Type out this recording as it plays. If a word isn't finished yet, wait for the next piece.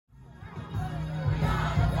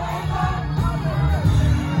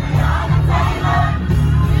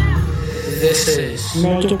This is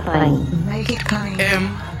Make It Plain. Make it plain.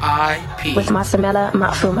 MIP With Masamela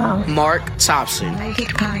Matfumo. Mark Thompson. Make it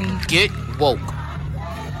plain. Get woke.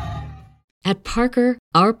 At Parker,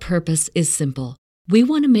 our purpose is simple. We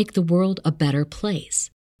want to make the world a better place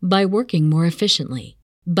by working more efficiently,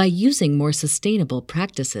 by using more sustainable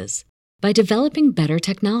practices, by developing better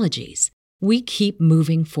technologies. We keep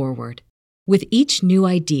moving forward. With each new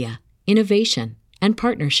idea, innovation, and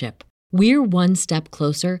partnership, we're one step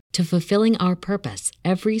closer to fulfilling our purpose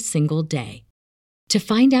every single day. To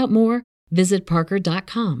find out more, visit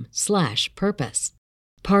parker.com/purpose.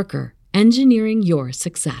 Parker, engineering your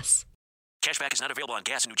success. Cashback is not available on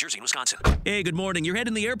gas in New Jersey and Wisconsin. Hey, good morning. You're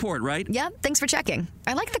heading to the airport, right? Yep, thanks for checking.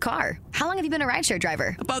 I like the car. How long have you been a rideshare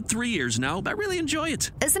driver? About 3 years now. I really enjoy it.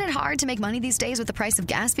 Isn't it hard to make money these days with the price of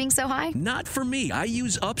gas being so high? Not for me. I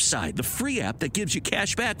use Upside, the free app that gives you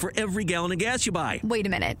cash back for every gallon of gas you buy. Wait a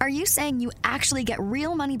minute. Are you saying you actually get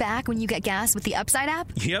real money back when you get gas with the Upside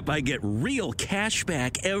app? Yep, I get real cash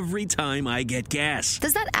back every time I get gas.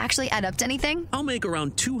 Does that actually add up to anything? I'll make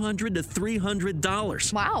around $200 to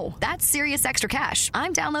 $300. Wow, that's serious extra cash.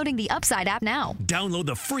 I'm downloading the Upside app now. Download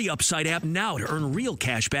the free Upside app now to earn real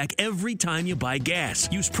cash back every time you buy gas.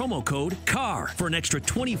 Use promo code CAR for an extra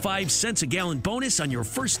 25 cents a gallon bonus on your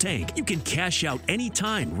first tank. You can cash out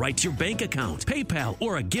anytime right to your bank account, PayPal,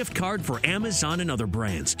 or a gift card for Amazon and other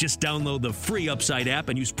brands. Just download the free Upside app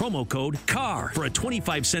and use promo code CAR for a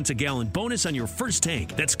 25 cents a gallon bonus on your first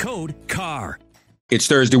tank. That's code CAR. It's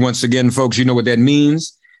Thursday once again, folks. You know what that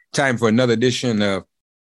means. Time for another edition of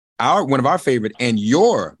one of our favorite and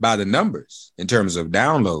your by the numbers in terms of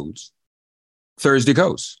downloads, Thursday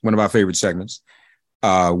Coast, one of our favorite segments,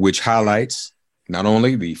 which highlights not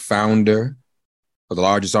only the founder of the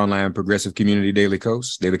largest online progressive community, Daily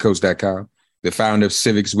Kos, dailyKos.com, the founder of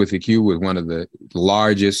Civics with a Q, with one of the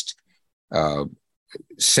largest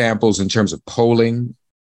samples in terms of polling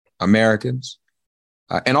Americans,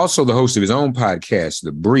 and also the host of his own podcast,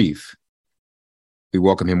 The Brief. We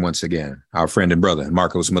welcome him once again, our friend and brother,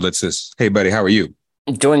 Markos Moulitsas. Hey, buddy, how are you?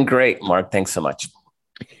 Doing great, Mark. Thanks so much.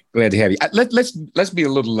 Glad to have you. Let's be a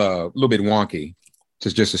little bit wonky,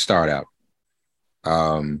 just to start out.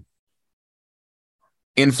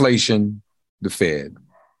 Inflation, the Fed.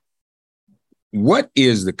 What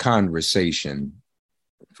is the conversation,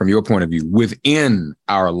 from your point of view, within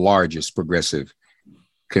our largest progressive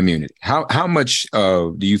community? How much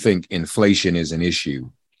do you think inflation is an issue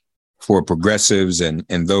for progressives and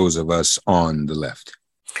those of us on the left?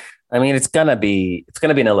 I mean, it's gonna be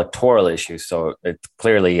an electoral issue. So it's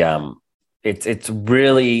clearly it's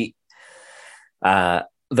really the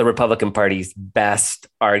Republican Party's best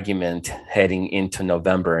argument heading into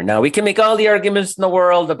November. Now, we can make all the arguments in the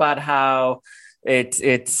world about how it's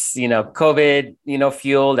COVID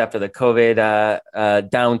fueled after the COVID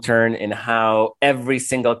downturn, and how every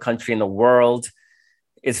single country in the world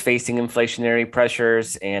is facing inflationary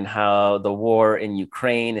pressures, and how the war in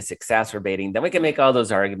Ukraine is exacerbating. Then we can make all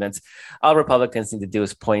those arguments. All Republicans need to do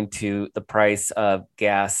is point to the price of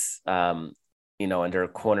gas, under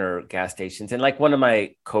corner gas stations. And like one of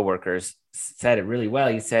my coworkers said it really well.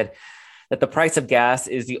 He said that the price of gas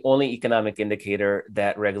is the only economic indicator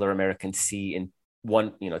that regular Americans see in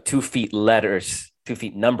 2 feet numbers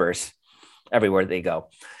everywhere they go.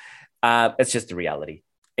 It's just a reality.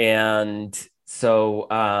 And so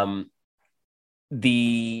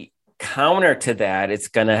the counter to that, it's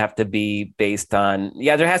going to have to be based on,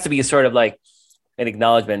 there has to be a sort of like an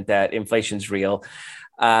acknowledgement that inflation's real.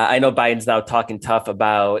 I know Biden's now talking tough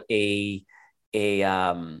about a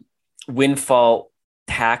windfall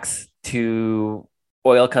tax to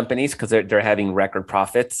oil companies because they're having record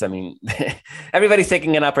profits. I mean, everybody's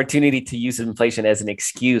taking an opportunity to use inflation as an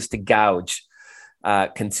excuse to gouge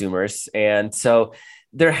consumers. And so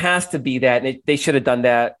there has to be that. And they should have done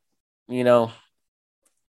that, 6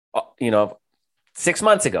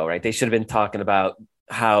 months ago, right? They should have been talking about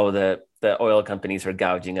how the oil companies are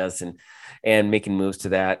gouging us and making moves to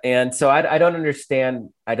that. And so I don't understand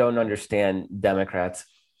Democrats.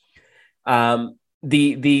 As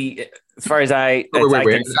far as I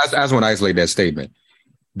just want to isolate that statement.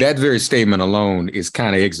 That very statement alone is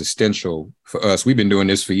kind of existential for us. We've been doing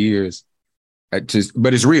this for years.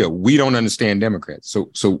 But it's real. We don't understand Democrats.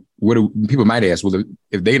 So what do people might ask? Well,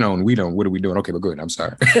 if they don't, we don't. What are we doing? Okay, but go ahead. I'm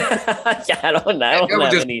sorry. I don't know. That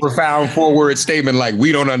was just a profound 4-word statement, like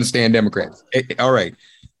we don't understand Democrats. All right.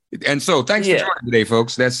 And so thanks for joining today,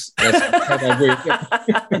 folks. That's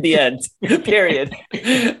the end. Period.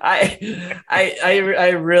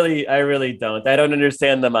 I really don't. I don't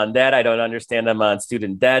understand them on that. I don't understand them on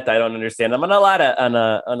student debt. I don't understand them on a lot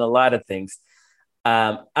of things.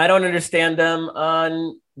 I don't understand them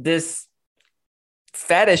on this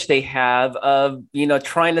fetish they have of,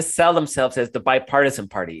 trying to sell themselves as the bipartisan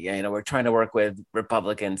party. We're trying to work with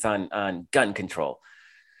Republicans on gun control.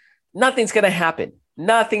 Nothing's going to happen.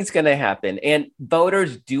 Nothing's going to happen. And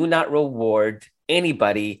voters do not reward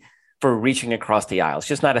anybody for reaching across the aisle. It's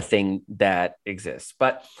just not a thing that exists.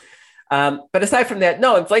 But aside from that,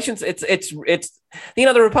 no, inflation's it's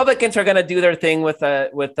the Republicans are going to do their thing with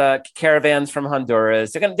caravans from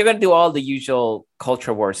Honduras. They're going to do all the usual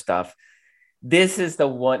culture war stuff. This is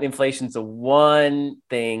inflation's the one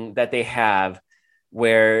thing that they have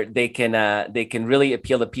where they can really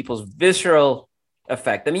appeal to people's visceral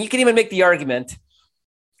effect. I mean, you can even make the argument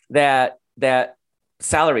that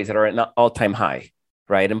salaries that are at an all-time high,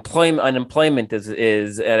 right? Unemployment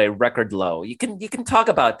is at a record low. You can talk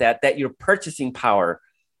about that your purchasing power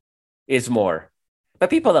is more, but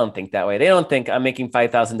people don't think that way. They don't think I'm making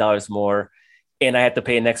 $5,000 more and I have to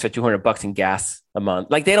pay an extra $200 in gas a month.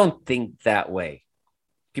 Like, they don't think that way.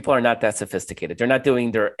 People are not that sophisticated. They're not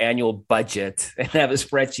doing their annual budget and have a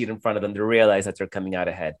spreadsheet in front of them to realize that they're coming out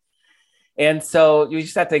ahead. And so you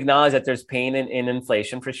just have to acknowledge that there's pain in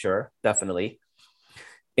inflation for sure, definitely.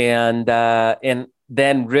 And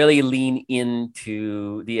then really lean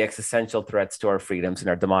into the existential threats to our freedoms and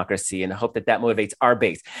our democracy and hope that motivates our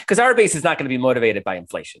base. Because our base is not going to be motivated by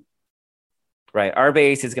inflation, right? Our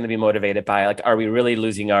base is going to be motivated by, like, are we really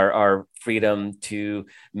losing our freedom to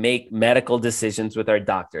make medical decisions with our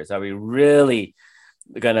doctors? Are we really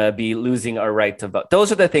going to be losing our right to vote?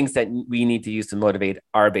 Those are the things that we need to use to motivate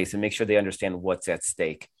our base and make sure they understand what's at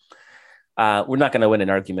stake. We're not going to win an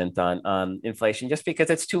argument on inflation just because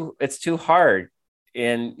it's too hard.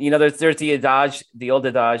 And, there's the old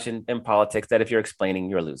adage in politics that if you're explaining,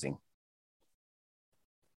 you're losing.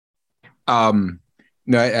 No,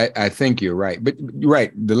 I think you're right. But you're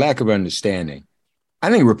right. The lack of understanding. I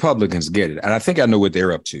think Republicans get it. And I think I know what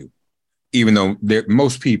they're up to, even though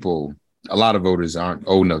most people, a lot of voters aren't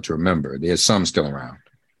old enough to remember. There's some still around.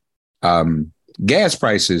 Gas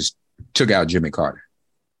prices took out Jimmy Carter.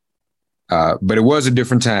 But it was a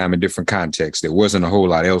different time, a different context. There wasn't a whole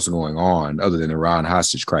lot else going on other than the Iran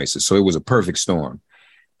hostage crisis. So it was a perfect storm.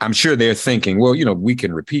 I'm sure they're thinking, well, we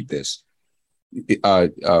can repeat this.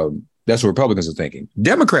 That's what Republicans are thinking.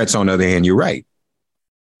 Democrats, on the other hand, you're right.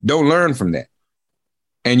 Don't learn from that.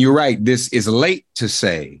 And you're right. This is late to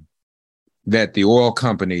say that the oil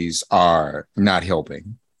companies are not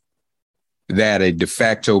helping, that a de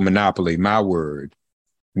facto monopoly, my word,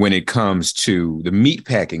 when it comes to the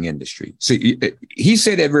meatpacking industry. See, he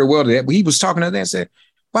said that very well to that, but he was talking to that and said,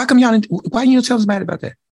 why you tell us about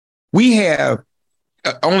that? We have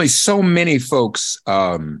only so many folks,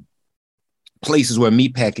 places where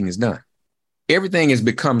meatpacking is done. Everything has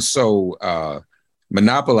become so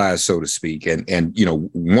monopolized, so to speak, and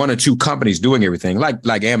one or two companies doing everything,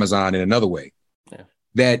 like Amazon in another way,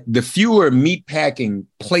 that the fewer meatpacking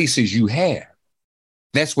places you have,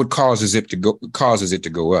 that's what causes it to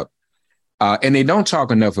go up. And they don't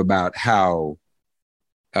talk enough about how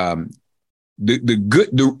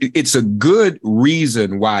it's a good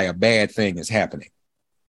reason why a bad thing is happening.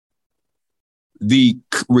 The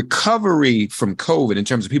recovery from COVID in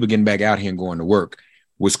terms of people getting back out here and going to work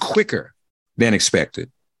was quicker than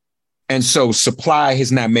expected. And so supply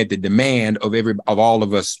has not met the demand of all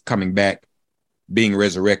of us coming back, being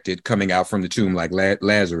resurrected, coming out from the tomb like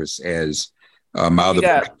Lazarus, as my other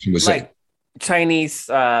person was saying. Chinese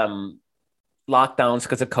lockdowns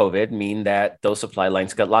because of COVID mean that those supply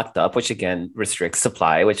lines got locked up, which again restricts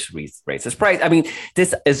supply, which raises price. I mean,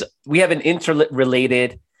 we have an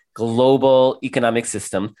interrelated global economic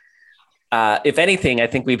system. If anything, I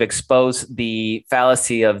think we've exposed the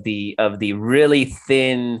fallacy of the really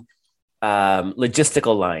thin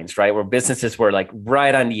logistical lines, right? Where businesses were like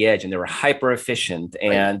right on the edge and they were hyper efficient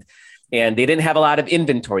and they didn't have a lot of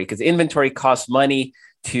inventory because inventory costs money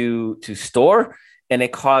to store and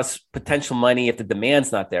it costs potential money if the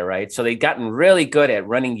demand's not there, right? So they've gotten really good at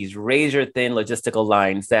running these razor thin logistical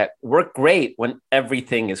lines that work great when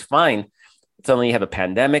everything is fine. Suddenly you have a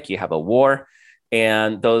pandemic, you have a war,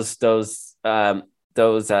 and those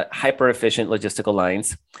hyper efficient logistical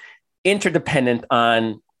lines, interdependent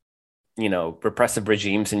on, repressive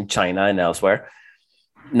regimes in China and elsewhere.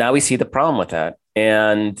 Now we see the problem with that.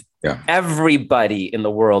 And everybody in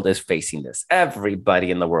the world is facing this.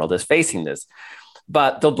 Everybody in the world is facing this.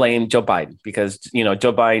 But they'll blame Joe Biden because,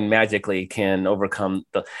 Joe Biden magically can overcome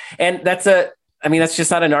and that's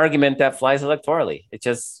just not an argument that flies electorally. It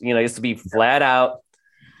just, used to be flat out.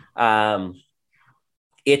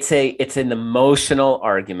 It's an emotional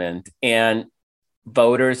argument, and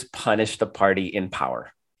voters punish the party in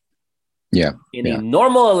power. Yeah. In a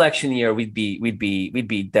normal election year, we'd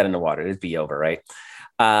be dead in the water. It'd be over, right?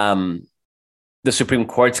 The Supreme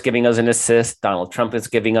Court's giving us an assist. Donald Trump is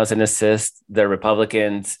giving us an assist. The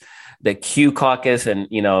Republicans, the Q caucus, and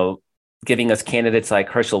giving us candidates like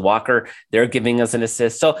Herschel Walker, they're giving us an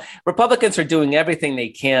assist. So Republicans are doing everything they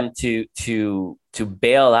can to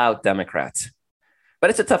bail out Democrats. But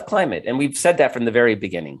it's a tough climate, and we've said that from the very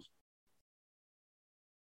beginning.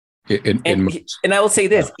 And I will say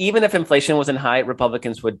this, even if inflation wasn't high,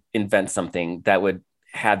 Republicans would invent something that would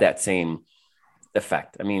have that same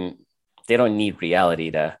effect. I mean, they don't need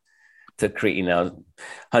reality to create,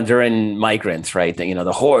 Honduran migrants, right?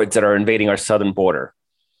 The hordes that are invading our southern border.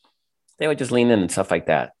 They would just lean in and stuff like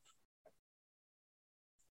that.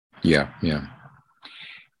 Yeah.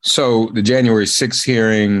 So the January 6th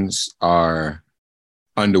hearings are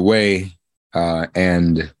underway,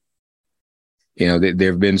 and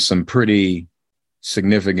there have been some pretty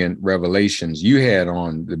significant revelations. You had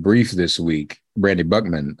on the brief this week, Brandy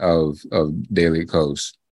Buckman of Daily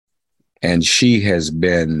Kos, and she has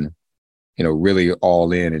been, really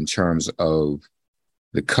all in terms of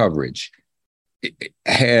the coverage.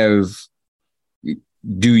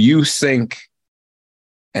 Do you think,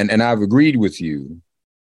 and I've agreed with you,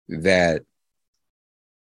 that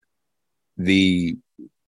the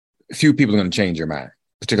few people are going to change their mind,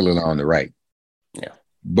 particularly on the right? Yeah.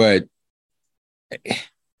 But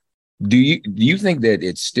do you think that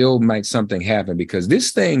it still might something happen? Because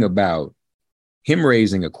this thing about him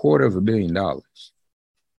raising $250 million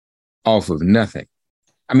off of nothing.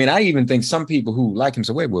 I mean, I even think some people who like him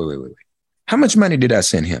say, wait. How much money did I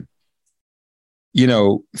send him?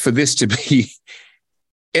 For this to be,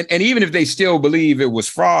 and even if they still believe it was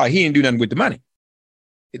fraud, he didn't do nothing with the money.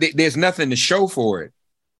 There's nothing to show for it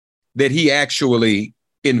that he actually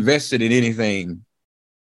invested in anything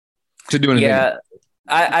to do anything. Yeah,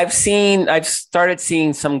 I've started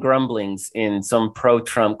seeing some grumblings in some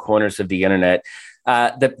pro-Trump corners of the internet.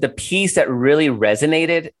 The piece that really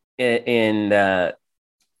resonated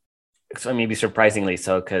so maybe surprisingly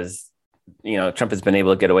so, because Trump has been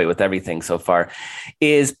able to get away with everything so far,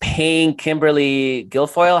 is paying Kimberly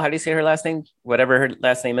Guilfoyle. How do you say her last name? Whatever her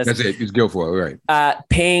last name is. That's it. It's Guilfoyle, right?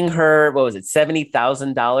 Paying her, what was it,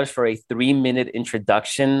 $70,000 for a 3-minute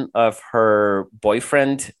introduction of her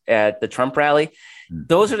boyfriend at the Trump rally.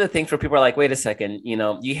 Those are the things where people are like, wait a second,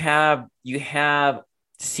 you have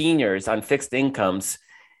seniors on fixed incomes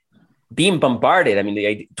being bombarded. I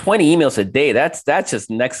mean, 20 emails a day. That's just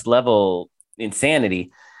next level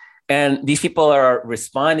insanity. And these people are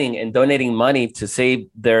responding and donating money to save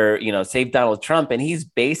save Donald Trump. And he's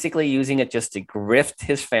basically using it just to grift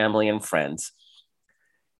his family and friends.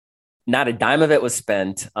 Not a dime of it was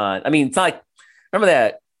spent on, it's not like, remember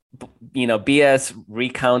that, BS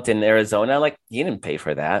recount in Arizona? Like, he didn't pay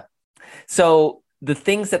for that. So the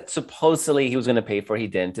things that supposedly he was going to pay for, he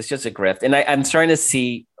didn't. It's just a grift. And I'm starting to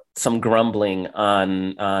see some grumbling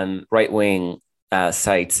on right-wing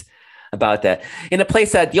sites about that, in a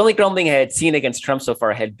place that the only grumbling I had seen against Trump so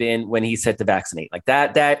far had been when he said to vaccinate. Like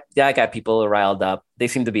that got people riled up. They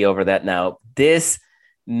seem to be over that now. This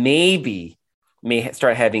may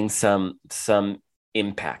start having some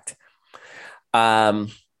impact. Trump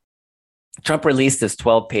released this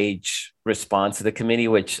 12-page response to the committee,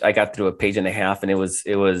 which I got through a page and a half, and it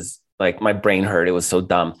was like my brain hurt. It was so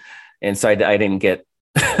dumb, and so I didn't get.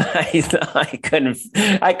 I couldn't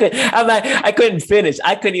finish.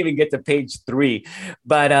 I couldn't even get to page 3.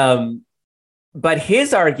 But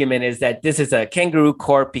his argument is that this is a kangaroo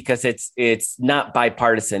court because it's not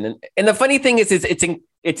bipartisan. And the funny thing is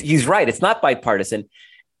he's right. It's not bipartisan.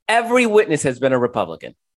 Every witness has been a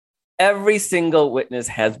Republican. Every single witness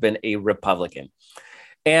has been a Republican.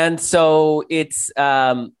 And so it's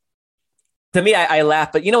to me, I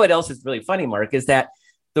laugh. But you know what else is really funny, Mark, is that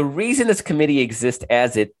the reason this committee exists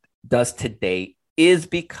as it does today is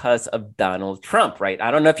because of Donald Trump, right? I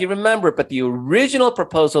don't know if you remember, but the original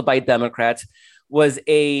proposal by Democrats was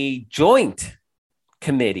a joint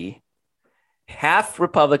committee, half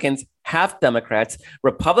Republicans, half Democrats.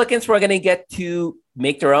 Republicans were going to get to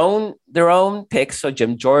make their own picks. So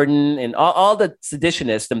Jim Jordan and all the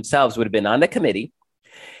seditionists themselves would have been on the committee.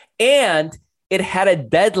 And it had a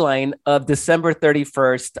deadline of December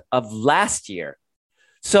 31st of last year.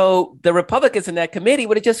 So the Republicans in that committee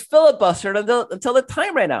would have just filibustered until the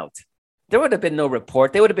time ran out. There would have been no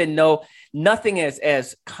report. There would have been nothing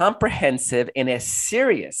as comprehensive and as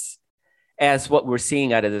serious as what we're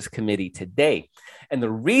seeing out of this committee today. And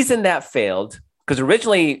the reason that failed, because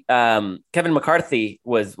originally Kevin McCarthy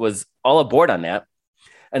was all aboard on that.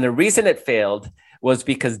 And the reason it failed was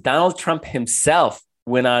because Donald Trump himself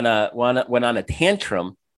went on a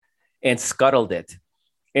tantrum and scuttled it.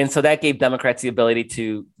 And so that gave Democrats the ability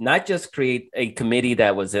to not just create a committee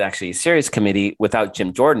that was actually a serious committee without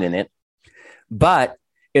Jim Jordan in it, but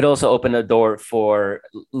it also opened the door for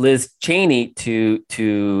Liz Cheney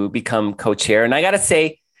to become co-chair. And I got to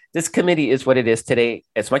say, this committee is what it is today.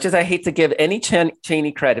 As much as I hate to give any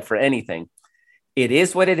Cheney credit for anything, it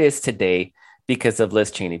is what it is today because of Liz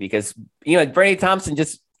Cheney. Because, Bernie Thompson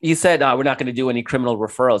you said, we're not going to do any criminal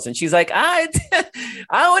referrals. And she's like, I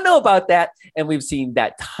don't know about that. And we've seen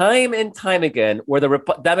that time and time again where the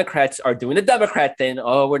Democrats are doing the Democrat thing.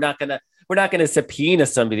 Oh, we're not going to subpoena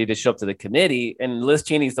somebody to show up to the committee. And Liz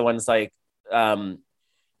Cheney's the one that's like,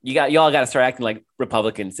 y'all got to start acting like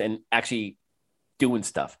Republicans and actually doing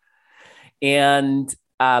stuff. And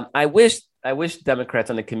I wish Democrats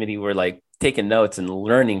on the committee were like taking notes and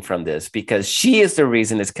learning from this, because she is the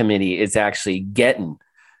reason this committee is actually getting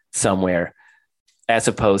somewhere, as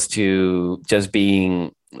opposed to just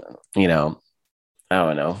being, I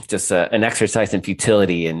don't know, just an exercise in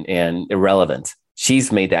futility and irrelevance.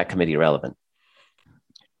 She's made that committee relevant.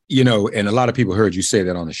 And a lot of people heard you say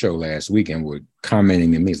that on the show last week and were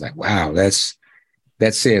commenting to me. It's like, wow,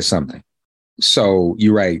 that says something. So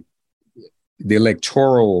you're right. The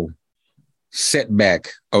electoral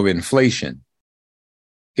setback of inflation,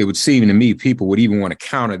 it would seem to me people would even want to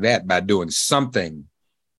counter that by doing something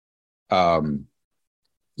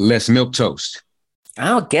less milquetoast.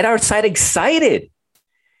 Get our side excited.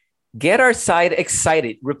 Get our side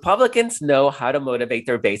excited. Republicans know how to motivate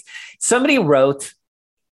their base. Somebody wrote,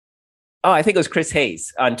 I think it was Chris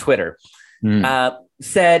Hayes on Twitter,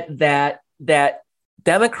 said that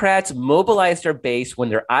Democrats mobilize their base when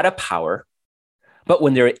they're out of power, but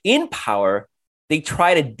when they're in power, they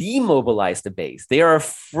try to demobilize the base. They are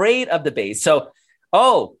afraid of the base. So,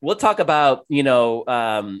 we'll talk about,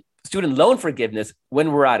 student loan forgiveness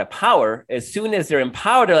when we're out of power. As soon as they're in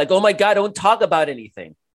power, they're like, oh my God, don't talk about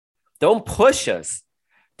anything. Don't push us.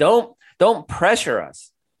 Don't pressure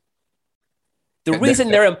us. The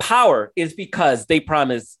reason they're in power is because they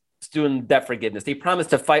promised student debt forgiveness. They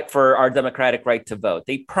promised to fight for our democratic right to vote.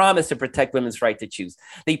 They promised to protect women's right to choose.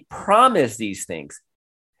 They promised these things.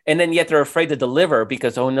 And then yet they're afraid to deliver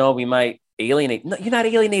because, oh no, we might alienate. No, you're not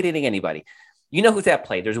alienating anybody. You know who's at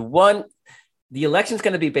play. There's one. The election's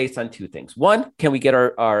going to be based on two things. One, can we get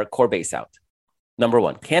our core base out? Number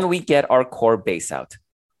one, can we get our core base out?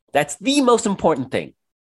 That's the most important thing.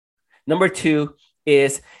 Number two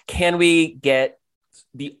is, can we get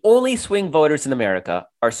the only swing voters in America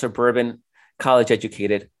are suburban,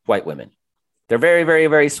 college-educated white women. They're very, very,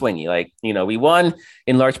 very swingy. Like, we won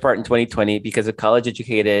in large part in 2020 because of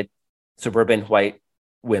college-educated suburban white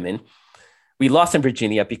women. We lost in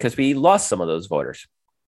Virginia because we lost some of those voters.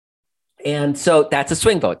 And so that's a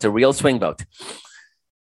swing vote. It's a real swing vote.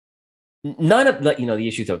 None of the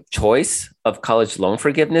issues of choice, of college loan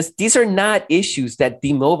forgiveness, these are not issues that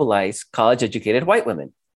demobilize college-educated white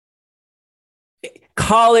women.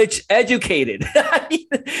 College educated.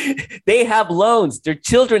 They have loans. Their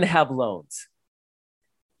children have loans.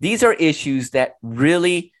 These are issues that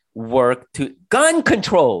really work to gun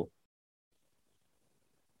control.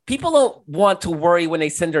 People don't want to worry when they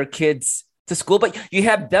send their kids to school, but you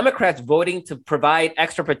have Democrats voting to provide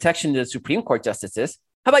extra protection to the Supreme Court justices.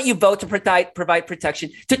 How about you vote to provide protection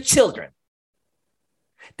to children?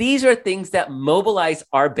 These are things that mobilize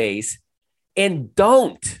our base and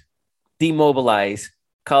don't demobilize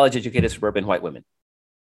college-educated suburban white women.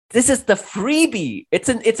 This is the freebie. It's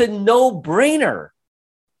a no-brainer.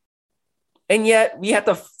 And yet we have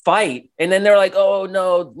to fight. And then they're like, oh,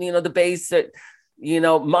 no, the base that,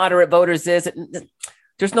 moderate voters is.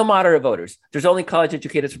 There's no moderate voters. There's only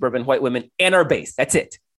college-educated suburban white women and our base. That's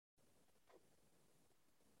it.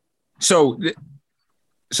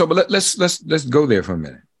 But let's go there for a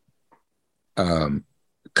minute.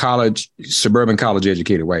 Suburban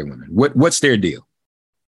college-educated white women. What's their deal?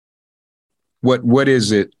 What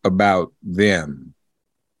is it about them?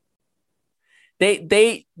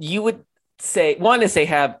 You would say, one is they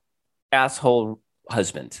have asshole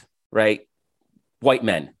husbands, right? White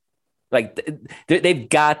men. Like they've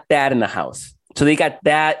got that in the house. So they got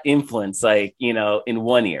that influence, in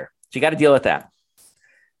one ear. So you got to deal with that.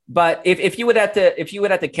 But if you would have to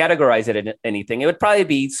categorize it in anything, it would probably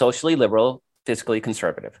be socially liberal, fiscally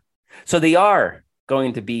conservative. So they are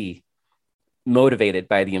going to be motivated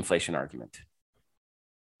by the inflation argument.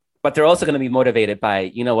 But they're also going to be motivated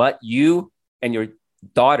by, you and your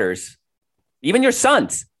daughters, even your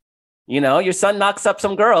sons, your son knocks up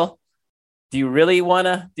some girl. Do you really want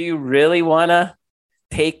to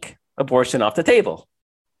take abortion off the table?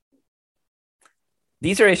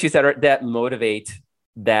 These are issues that motivate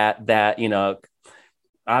that,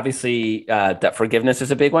 Obviously, debt forgiveness is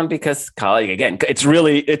a big one because college, again, it's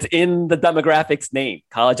in the demographics name,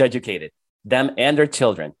 college educated, them and their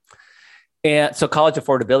children. And so college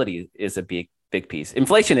affordability is a big piece.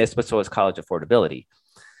 Inflation is, but so is college affordability.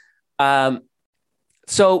 And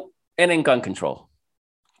then gun control.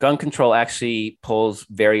 Gun control actually polls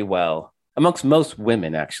very well amongst most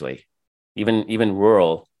women, actually, even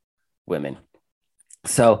rural women.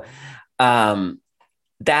 So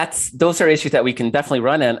those are issues that we can definitely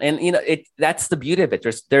run on. And that's the beauty of it.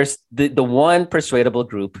 There's the one persuadable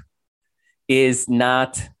group is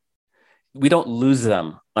not, we don't lose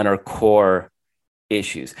them on our core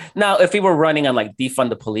issues. Now, if we were running on like defund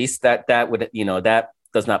the police, that would, that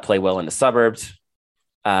does not play well in the suburbs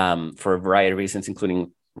for a variety of reasons,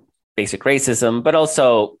 including basic racism, but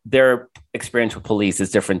also their experience with police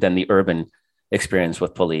is different than the urban experience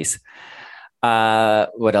with police.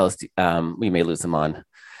 What else? We may lose them on.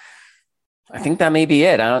 I think that may be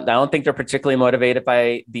it. I don't think they're particularly motivated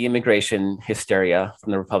by the immigration hysteria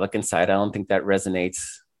from the Republican side. I don't think that resonates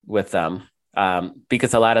with them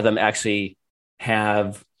because a lot of them actually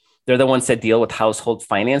they're the ones that deal with household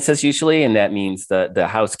finances usually, and that means the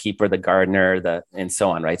housekeeper, the gardener, and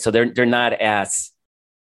so on, right? So they're not as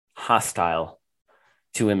hostile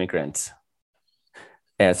to immigrants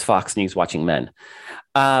as Fox News watching men.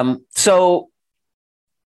 So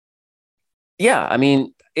yeah, I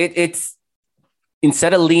mean, it's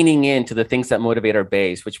instead of leaning into the things that motivate our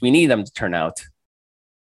base, which we need them to turn out,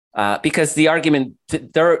 because the argument,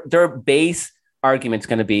 their base argument is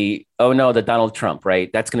going to be, oh no, the Donald Trump,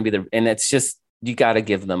 right? That's going to be and it's just, you got to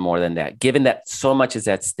give them more than that. Given that so much is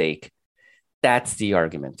at stake, that's the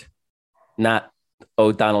argument, not,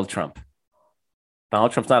 oh, Donald Trump.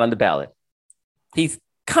 Donald Trump's not on the ballot. He's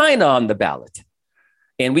kind of on the ballot,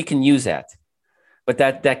 and we can use that. But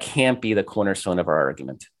that can't be the cornerstone of our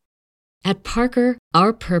argument. At Parker,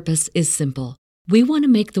 our purpose is simple. We want to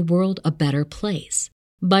make the world a better place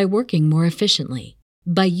by working more efficiently,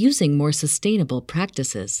 by using more sustainable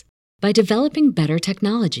practices, by developing better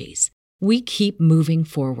technologies. We keep moving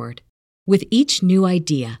forward. With each new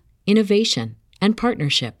idea, innovation, and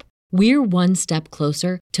partnership, we're one step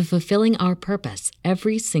closer to fulfilling our purpose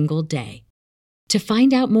every single day. To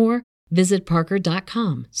find out more, visit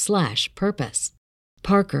parker.com/purpose.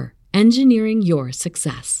 Parker, engineering your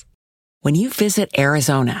success. When you visit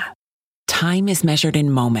Arizona, time is measured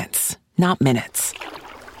in moments, not minutes.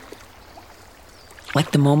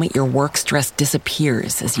 Like the moment your work stress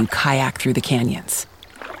disappears as you kayak through the canyons.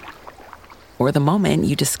 Or the moment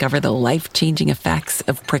you discover the life-changing effects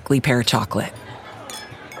of prickly pear chocolate.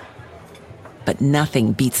 But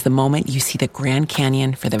nothing beats the moment you see the Grand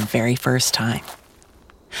Canyon for the very first time.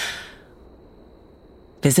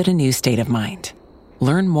 Visit a new state of mind.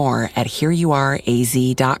 Learn more at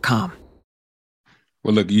hereyouareaz.com.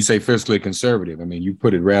 Well, look, you say fiscally conservative. I mean, you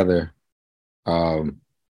put it rather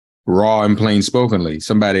raw and plain spokenly.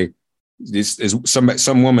 Some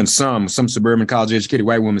woman's son, some suburban college educated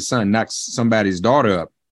white woman's son knocks somebody's daughter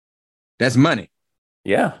up. That's money.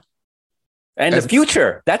 Yeah. And the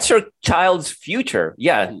future, that's your child's future.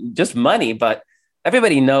 Yeah, just money. But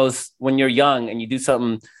everybody knows when you're young and you do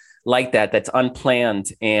something like that's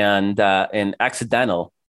unplanned and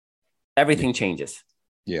accidental, everything changes.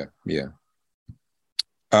 Yeah.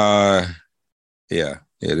 This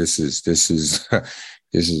is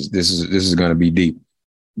going to be deep.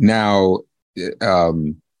 Now,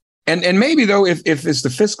 and maybe though, if it's the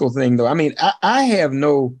fiscal thing though, I mean,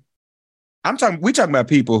 we're talking about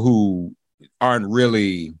people who aren't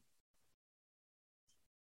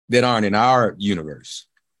in our universe.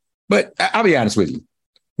 But I'll be honest with you.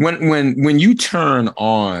 When you turn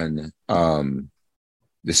on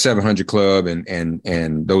the 700 Club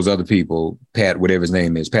and those other people, Pat, whatever his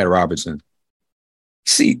name is, Pat Robertson,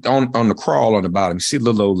 see on the crawl on the bottom, you see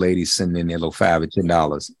little old ladies sending in their little $5 or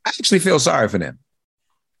 $10. I actually feel sorry for them.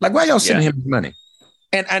 Like, why y'all sending him money?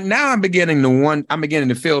 And now I'm beginning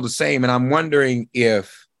to feel the same. And I'm wondering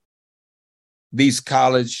if these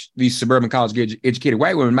suburban college educated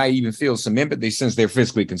white women might even feel some empathy since they're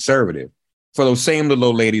fiscally conservative for those same little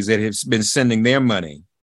old ladies that have been sending their money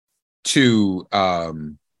to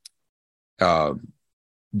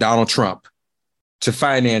Donald Trump to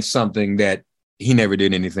finance something that he never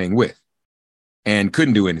did anything with and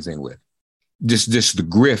couldn't do anything with. Just the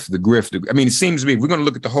grift. I mean, it seems to me, if we're going to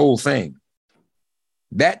look at the whole thing,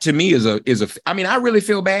 that to me I really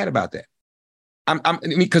feel bad about that.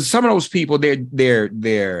 Because some of those people,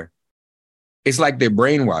 they're it's like they're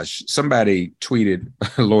brainwashed. Somebody tweeted,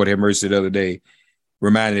 Lord have mercy, the other day,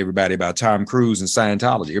 reminded everybody about Tom Cruise and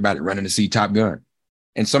Scientology, everybody running to see Top Gun.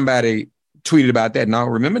 And somebody tweeted about that. Now,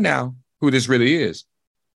 remember now who this really is.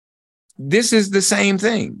 this is the same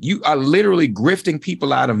thing. You are literally grifting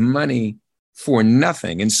people out of money for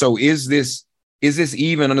nothing. And so is this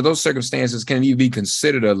even under those circumstances, can it even be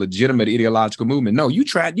considered a legitimate ideological movement? No, you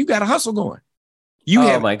got a hustle going. You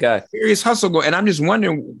have my God, serious hustle going. And I'm just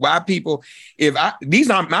wondering why people, these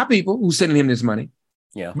aren't my people who's sending him this money.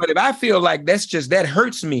 Yeah. But if I feel like that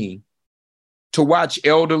hurts me to watch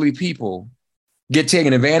elderly people get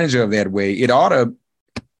taken advantage of that way, it ought to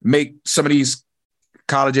make some of these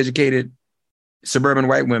college educated suburban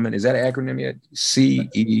white women, is that an acronym yet?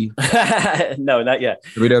 CE? No, not yet.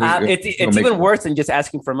 It's even worse than just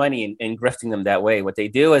asking for money and grifting them that way. What they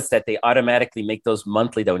do is that they automatically make those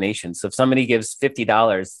monthly donations. So if somebody gives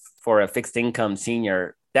 $50 for a fixed income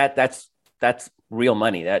senior, that's real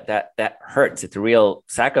money. That hurts. It's a real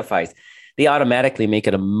sacrifice. They automatically make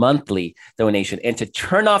it a monthly donation. And to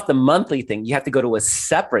turn off the monthly thing, you have to go to a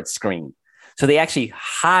separate screen. So they actually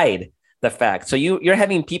hide the fact. So you're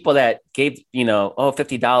having people that gave,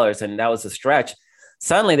 $50 and that was a stretch.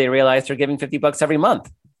 Suddenly they realize they're giving $50 every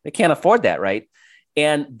month. They can't afford that, right?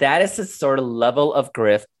 And that is the sort of level of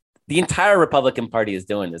grift. The entire Republican Party is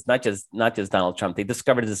doing this, not just Donald Trump. They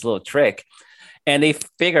discovered this little trick and they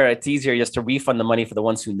figure it's easier just to refund the money for the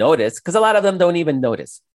ones who notice, because a lot of them don't even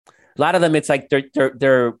notice. A lot of them, it's like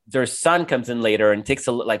their son comes in later and takes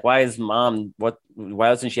a look, like, why is mom, why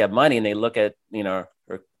doesn't she have money? And they look at, her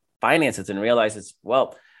finances and realizes,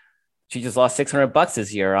 well, she just lost $600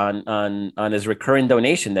 this year on his recurring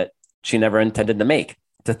donation that she never intended to make.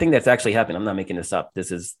 It's a thing that's actually happening. I'm not making this up.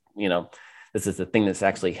 This is the thing that's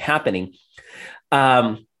actually happening.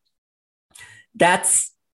 You're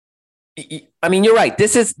right.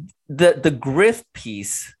 This is the grift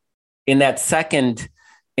piece in that second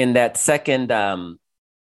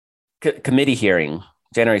committee hearing,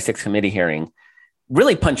 January 6th committee hearing,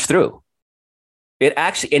 really punched through. It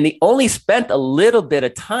actually, and they only spent a little bit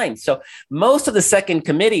of time. So most of the second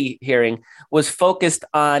committee hearing was focused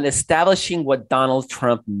on establishing what Donald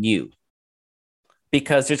Trump knew,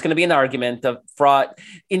 because there's going to be an argument of fraud.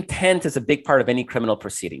 Intent is a big part of any criminal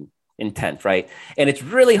proceeding. Intent, right? And it's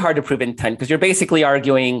really hard to prove intent because you're basically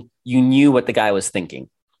arguing you knew what the guy was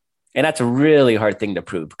thinking. And that's a really hard thing to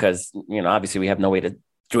prove because, obviously we have no way to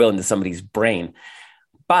drill into somebody's brain.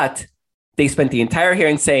 But they spent the entire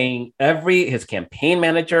hearing saying his campaign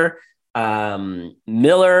manager,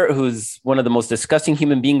 Miller, who's one of the most disgusting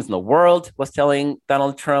human beings in the world, was telling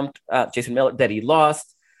Donald Trump, Jason Miller, that he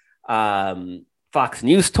lost. Fox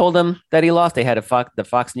News told him that he lost. They had the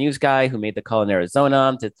Fox News guy who made the call in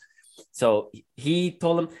Arizona. So he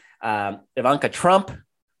told him. Ivanka Trump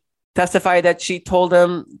testified that she told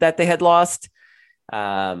him that they had lost.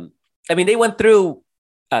 They went through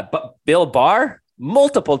Bill Barr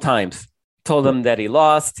multiple times, told him that he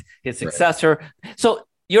lost, his successor. Right. So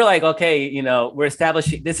you're like, okay, we're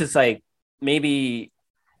establishing, this is like maybe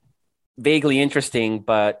vaguely interesting,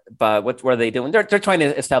 but what are they doing? They're trying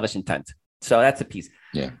to establish intent. So that's a piece.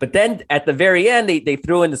 Yeah. But then at the very end, they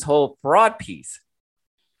threw in this whole fraud piece.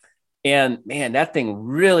 And man, that thing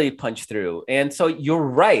really punched through. And so you're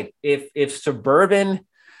right. If these suburban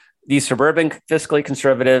fiscally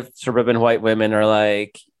conservative suburban white women are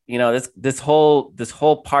like, this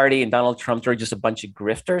whole party and Donald Trump are just a bunch of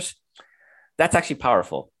grifters, that's actually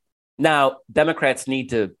powerful. Now, Democrats need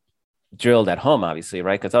to drill that home, obviously,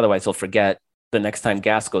 right? Because otherwise they'll forget the next time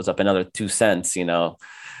gas goes up another 2 cents, all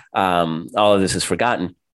of this is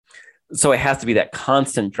forgotten. So it has to be that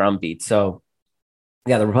constant drumbeat. So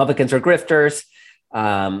yeah, the Republicans are grifters.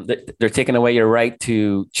 They're taking away your right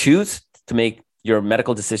to choose to make your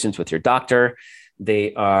medical decisions with your doctor.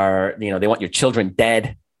 They are, they want your children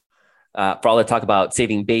dead. For all the talk about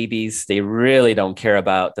saving babies, they really don't care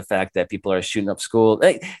about the fact that people are shooting up school.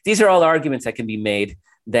 These are all arguments that can be made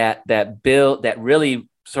that really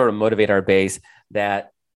sort of motivate our base,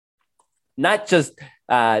 that not just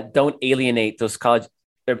don't alienate those college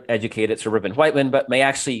educated suburban white men, but may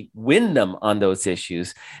actually win them on those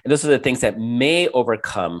issues. And those are the things that may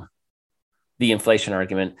overcome the inflation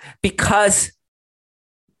argument, because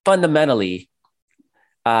fundamentally,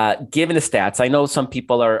 given the stats, I know some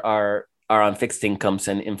people are on fixed incomes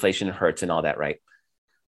and inflation hurts and all that, right?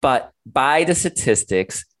 But by the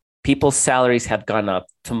statistics, people's salaries have gone up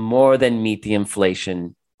to more than meet the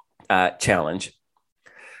inflation challenge.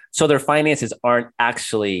 So their finances aren't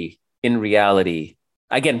actually, in reality,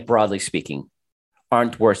 again, broadly speaking,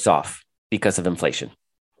 aren't worse off because of inflation.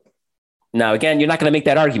 Now, again, you're not going to make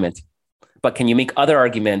that argument, but can you make other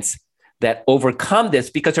arguments that overcome this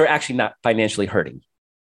because they're actually not financially hurting?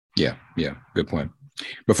 Yeah. Good point.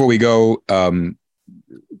 Before we go,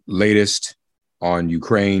 latest on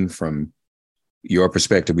Ukraine from your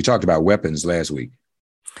perspective. We talked about weapons last week.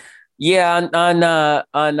 Yeah,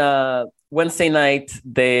 on Wednesday night,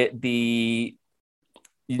 the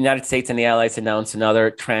United States and the Allies announced another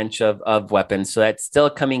tranche of weapons. So that's still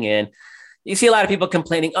coming in. You see a lot of people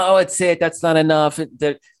complaining, oh, that's not enough.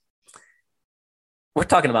 We're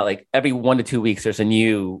talking about like every 1 to 2 weeks, there's a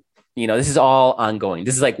new, this is all ongoing.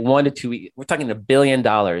 This is like 1 to 2 weeks. We're talking $1 billion.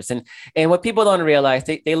 And what people don't realize,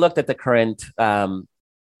 they looked at the current, the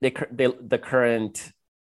current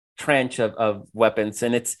tranche of weapons.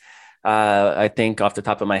 And it's, I think off the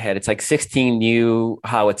top of my head, it's like 16 new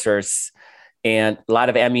howitzers and a lot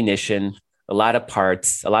of ammunition, a lot of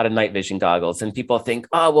parts, a lot of night vision goggles. And people think,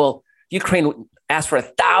 oh, well, Ukraine asked for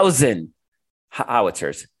 1,000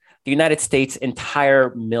 howitzers. The United States'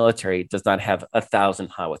 entire military does not have 1,000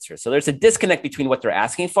 howitzers. So there's a disconnect between what they're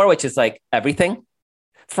asking for, which is like everything.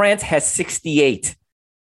 France has 68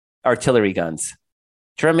 artillery guns.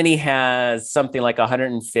 Germany has something like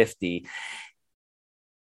 150.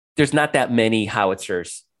 There's not that many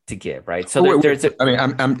howitzers to give, right? So I'm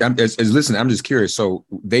just curious. So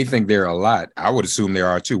they think there are a lot. I would assume there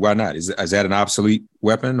are too. Why not? Is that an obsolete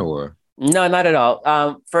weapon or? No, not at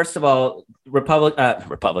all. First of all,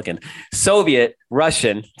 Republican, Soviet,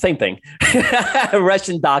 Russian, same thing.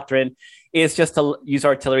 Russian doctrine is just to use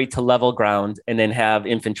artillery to level ground and then have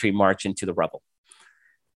infantry march into the rubble.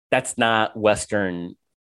 That's not Western.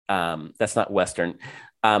 Our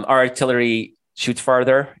artillery shoots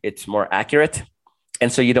farther. It's more accurate. And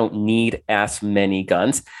so you don't need as many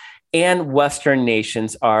guns. And Western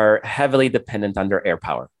nations are heavily dependent on their air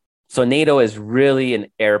power. So NATO is really an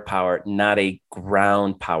air power, not a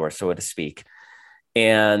ground power, so to speak.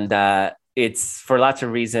 And it's for lots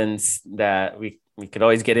of reasons that we could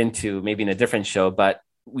always get into maybe in a different show, but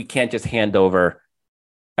we can't just hand over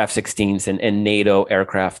F-16s and NATO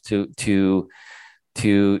aircraft to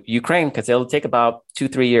Ukraine because it'll take about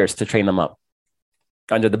 2-3 years to train them up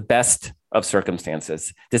under the best of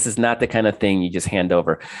circumstances. This is not the kind of thing you just hand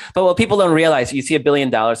over. But what people don't realize, you see $1 billion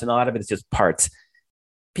and a lot of it is just parts.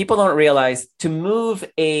 People don't realize to move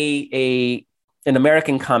an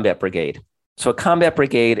American combat brigade. So a combat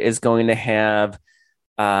brigade is going to have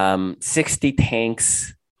 60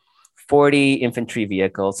 tanks, 40 infantry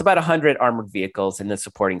vehicles, about 100 armored vehicles and the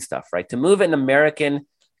supporting stuff, right? To move an American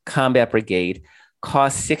combat brigade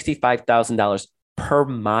costs $65,000 per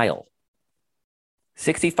mile.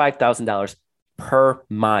 $65,000 per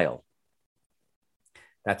mile.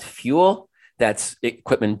 That's fuel. That's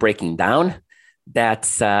equipment breaking down.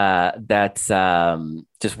 That's just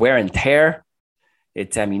wear and tear.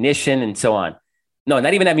 It's ammunition and so on. No,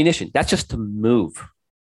 not even ammunition. That's just to move.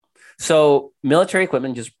 So military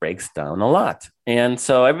equipment just breaks down a lot. And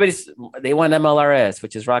so they want MLRS,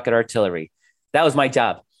 which is rocket artillery. That was my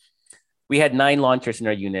job. We had 9 launchers in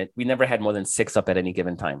our unit. We never had more than 6 up at any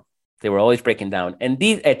given time. They were always breaking down. And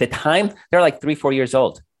these, at the time, they're like 3-4 years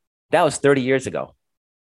old. That was 30 years ago.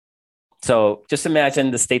 So just imagine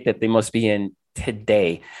the state that they must be in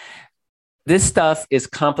today. This stuff is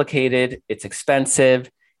complicated. It's expensive.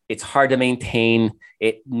 It's hard to maintain.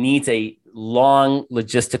 It needs a long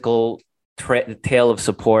logistical tail of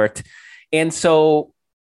support. And so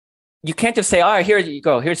you can't just say, all right, here you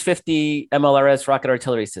go. Here's 50 MLRS rocket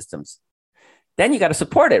artillery systems. Then you got to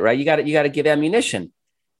support it, right? You got to give ammunition.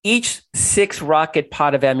 Each 6 rocket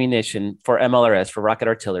pod of ammunition for MLRS, for rocket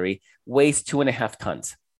artillery, weighs 2.5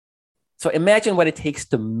 tons. So imagine what it takes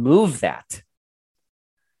to move that.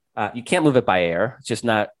 You can't move it by air. It's just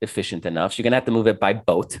not efficient enough. So you're going to have to move it by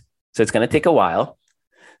boat. So it's going to take a while.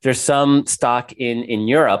 There's some stock in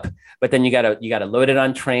Europe, but then you got to load it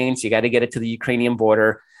on trains. You got to get it to the Ukrainian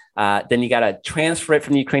border. Then you got to transfer it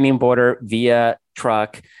from the Ukrainian border via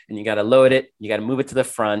truck, and you got to load it. You got to move it to the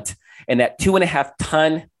front. And that 2.5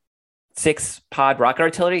 ton 6 pod rocket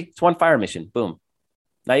artillery, it's 1 fire mission. Boom.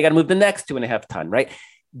 Now you got to move the next 2.5 ton, right?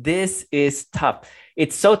 This is tough.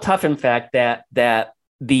 It's so tough, in fact, that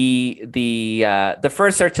the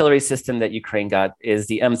first artillery system that Ukraine got is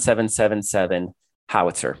the M777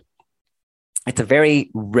 howitzer. It's a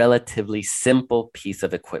very relatively simple piece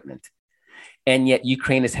of equipment. And yet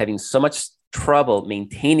Ukraine is having so much trouble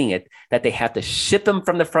maintaining it that they have to ship them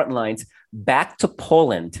from the front lines back to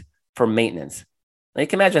Poland for maintenance. Now you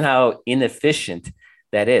can imagine how inefficient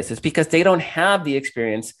that is. It's because they don't have the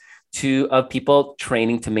experience of people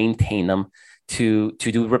training to maintain them, to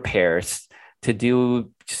do repairs, to do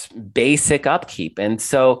just basic upkeep. And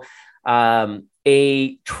so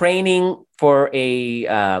a training for a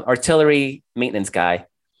artillery maintenance guy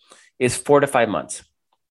is 4 to 5 months.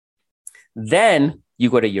 Then you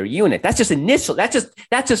go to your unit. That's just initial.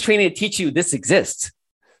 That's just training to teach you this exists.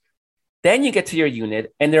 Then you get to your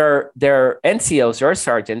unit, and there are NCOs or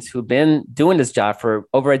sergeants who've been doing this job for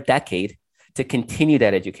over a decade to continue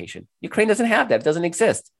that education. Ukraine doesn't have that. It doesn't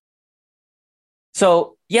exist.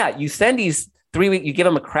 So yeah, you send these 3 weeks, you give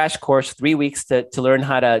them a crash course, 3 weeks to learn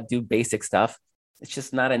how to do basic stuff. It's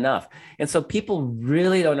just not enough. And so people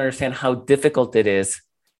really don't understand how difficult it is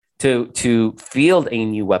to field a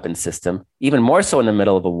new weapon system, even more so in the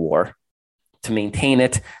middle of a war, to maintain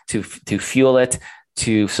it, to fuel it,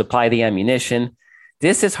 to supply the ammunition.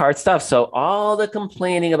 This is hard stuff. So all the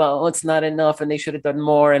complaining about, it's not enough and they should have done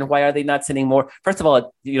more, and why are they not sending more? First of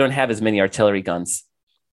all, you don't have as many artillery guns.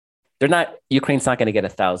 Ukraine's not going to get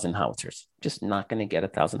 1,000 howitzers. Just not going to get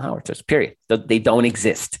 1,000 howitzers, period. They don't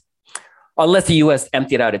exist. Unless the U.S.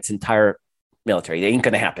 emptied out its entire military. It ain't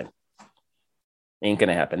going to happen. Ain't going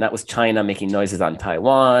to happen. That was China making noises on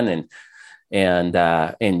Taiwan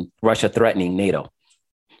and Russia threatening NATO.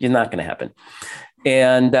 It's not going to happen.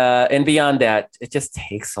 And beyond that, it just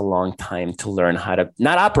takes a long time to learn how to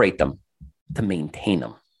not operate them, to maintain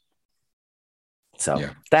them. So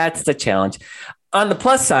that's the challenge. On the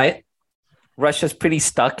plus side, Russia's pretty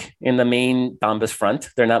stuck in the main Donbas front.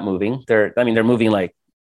 They're not moving. They're moving like,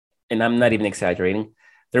 and I'm not even exaggerating,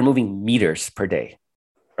 they're moving meters per day,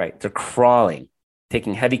 right? They're crawling,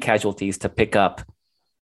 taking heavy casualties to pick up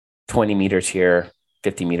 20 meters here,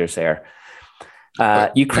 50 meters there.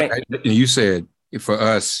 Ukraine. You said for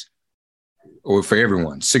us or for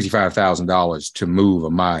everyone, $65,000 to move a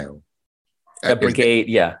mile. A brigade,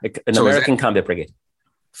 an American combat brigade.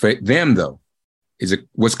 For them, though, is it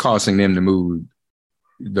what's costing them to move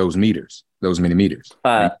those many meters?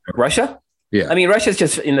 Russia? Yeah. I mean, Russia's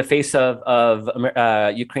just in the face of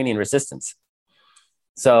Ukrainian resistance.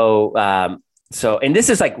 So, and this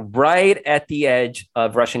is like right at the edge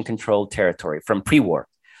of Russian controlled territory from pre-war.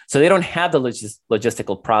 So they don't have the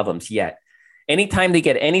logistical problems yet. Anytime they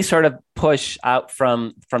get any sort of push out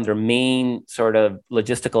from their main sort of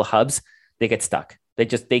logistical hubs, they get stuck.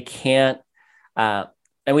 They can't.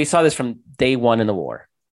 And we saw this from day one in the war.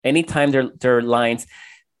 Anytime their lines,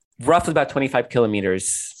 roughly about 25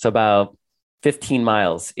 kilometers, so about 15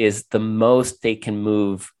 miles is the most they can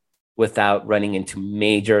move without running into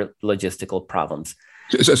major logistical problems.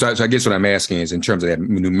 So I guess what I'm asking is, in terms of that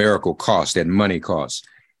numerical cost, that money cost,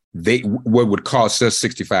 what would cost us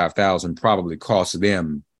 $65,000 probably costs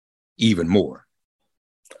them even more.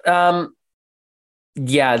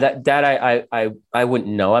 Yeah, that I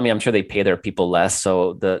wouldn't know. I mean, I'm sure they pay their people less,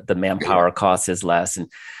 so the manpower cost is less, and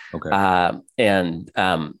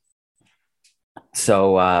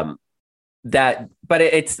that, but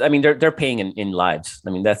it's, I mean, they're paying in lives. I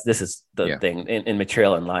mean, this is the thing, in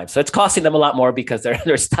material and lives. So it's costing them a lot more because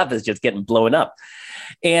their stuff is just getting blown up.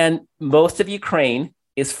 And most of Ukraine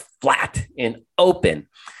is flat and open.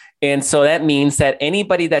 And so that means that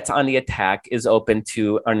anybody that's on the attack is open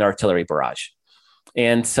to an artillery barrage.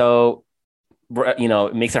 And so,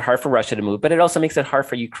 it makes it hard for Russia to move, but it also makes it hard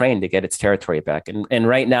for Ukraine to get its territory back. And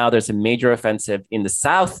right now there's a major offensive in the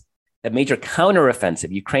south, a major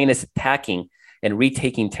counteroffensive. Ukraine is attacking and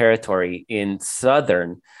retaking territory in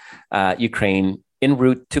southern Ukraine en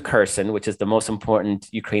route to Kherson, which is the most important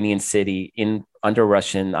Ukrainian city under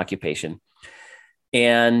Russian occupation.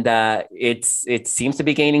 And it seems to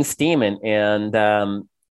be gaining steam, and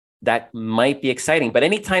that might be exciting. But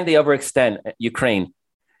anytime they overextend Ukraine,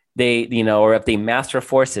 or if they master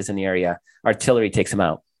forces in the area, artillery takes them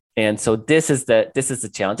out. And so this is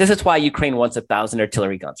the challenge. This is why Ukraine wants 1,000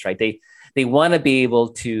 artillery guns, right? They want to be able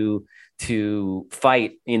to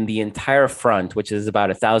fight in the entire front, which is about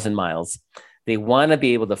 1,000 miles. They want to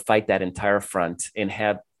be able to fight that entire front and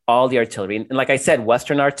have all the artillery. And like I said,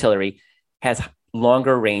 Western artillery has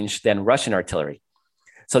longer range than Russian artillery.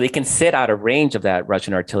 So they can sit out of range of that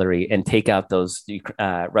Russian artillery and take out those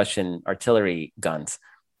Russian artillery guns.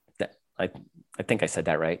 I think I said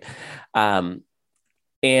that right. So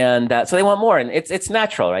they want more, and it's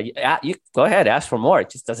natural, right? You go ahead, ask for more.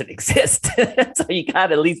 It just doesn't exist. So you got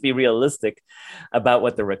to at least be realistic about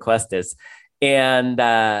what the request is, and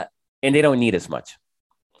they don't need as much.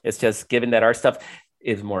 It's just given that our stuff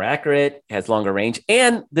is more accurate, has longer range,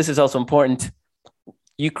 and this is also important.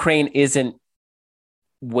 Ukraine isn't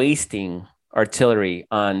wasting artillery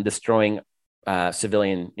on destroying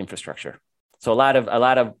civilian infrastructure. So a lot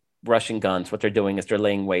of Russian guns, what they're doing is they're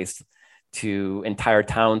laying waste to entire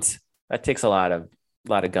towns. That takes a lot of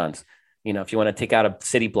guns. If you want to take out a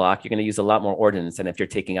city block, you're going to use a lot more ordnance than if you're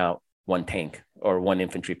taking out one tank or one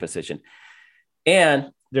infantry position.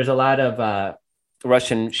 And there's a lot of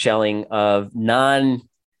Russian shelling of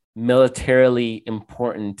non-militarily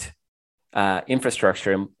important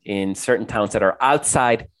infrastructure in certain towns that are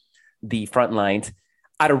outside the front lines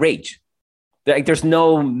out of rage. There's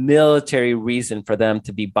no military reason for them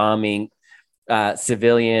to be bombing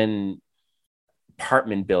civilian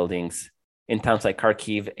apartment buildings in towns like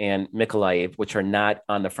Kharkiv and Mykolaiv, which are not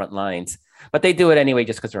on the front lines. But they do it anyway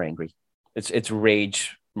just because they're angry. It's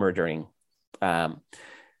rage murdering. And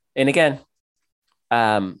again,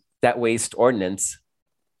 that waste ordnance,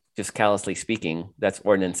 just callously speaking, that's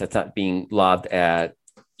ordnance that's not being lobbed at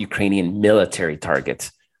Ukrainian military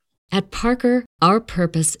targets. At Parker, our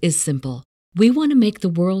purpose is simple. We want to make the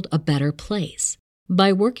world a better place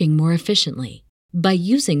by working more efficiently, by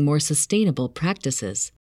using more sustainable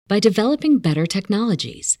practices, by developing better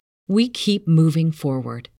technologies. We keep moving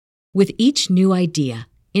forward. With each new idea,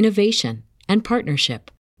 innovation, and partnership,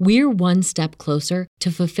 we're one step closer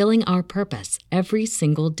to fulfilling our purpose every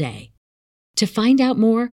single day. To find out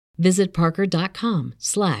more, visit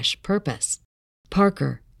parker.com/purpose.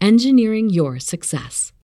 Parker, engineering your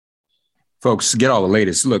success. Folks, get all the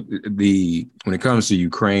latest. Look, when it comes to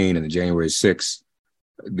Ukraine and the January 6th,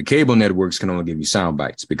 the cable networks can only give you sound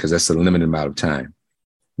bites because that's a limited amount of time.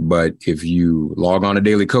 But if you log on to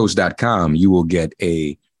dailycoast.com, you will get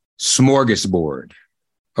a smorgasbord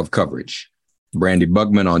of coverage. Brandy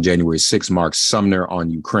Buckman on January 6th, Mark Sumner on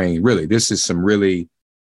Ukraine. Really, this is some really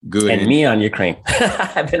good. And me on Ukraine.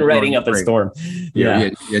 I've been writing up a storm. Yeah.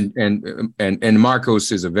 And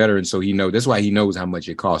Marcos is a veteran, so that's why he knows how much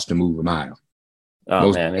it costs to move a mile.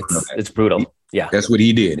 Oh, man, it's brutal. Yeah. That's what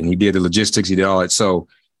he did. And he did the logistics. He did all that. So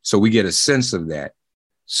we get a sense of that.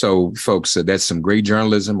 So folks, that's some great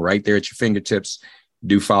journalism right there at your fingertips.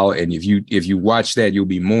 Do follow. And if you watch that, you'll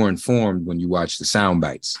be more informed when you watch the sound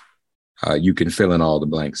bites. You can fill in all the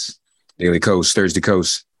blanks. Daily Coast, Thursday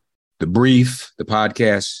Coast, The Brief, the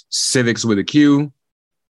podcast,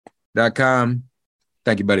 civicswithaq.com.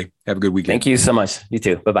 Thank you, buddy. Have a good weekend. Thank you so much. You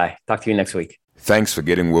too. Bye-bye. Talk to you next week. Thanks for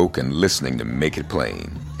getting woke and listening to Make It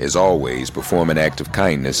Plain. As always, perform an act of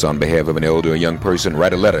kindness on behalf of an elder or young person.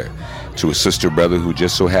 Write a letter to a sister or brother who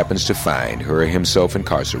just so happens to find her or himself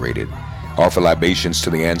incarcerated. Offer libations to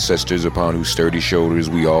the ancestors upon whose sturdy shoulders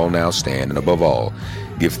we all now stand. And above all,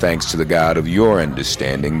 give thanks to the God of your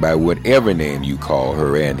understanding by whatever name you call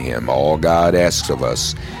her and him. All God asks of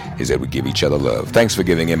us is that we give each other love. Thanks for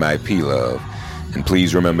giving MIP love. And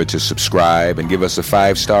please remember to subscribe and give us a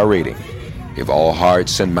 5-star rating. If all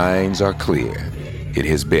hearts and minds are clear, it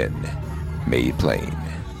has been made plain.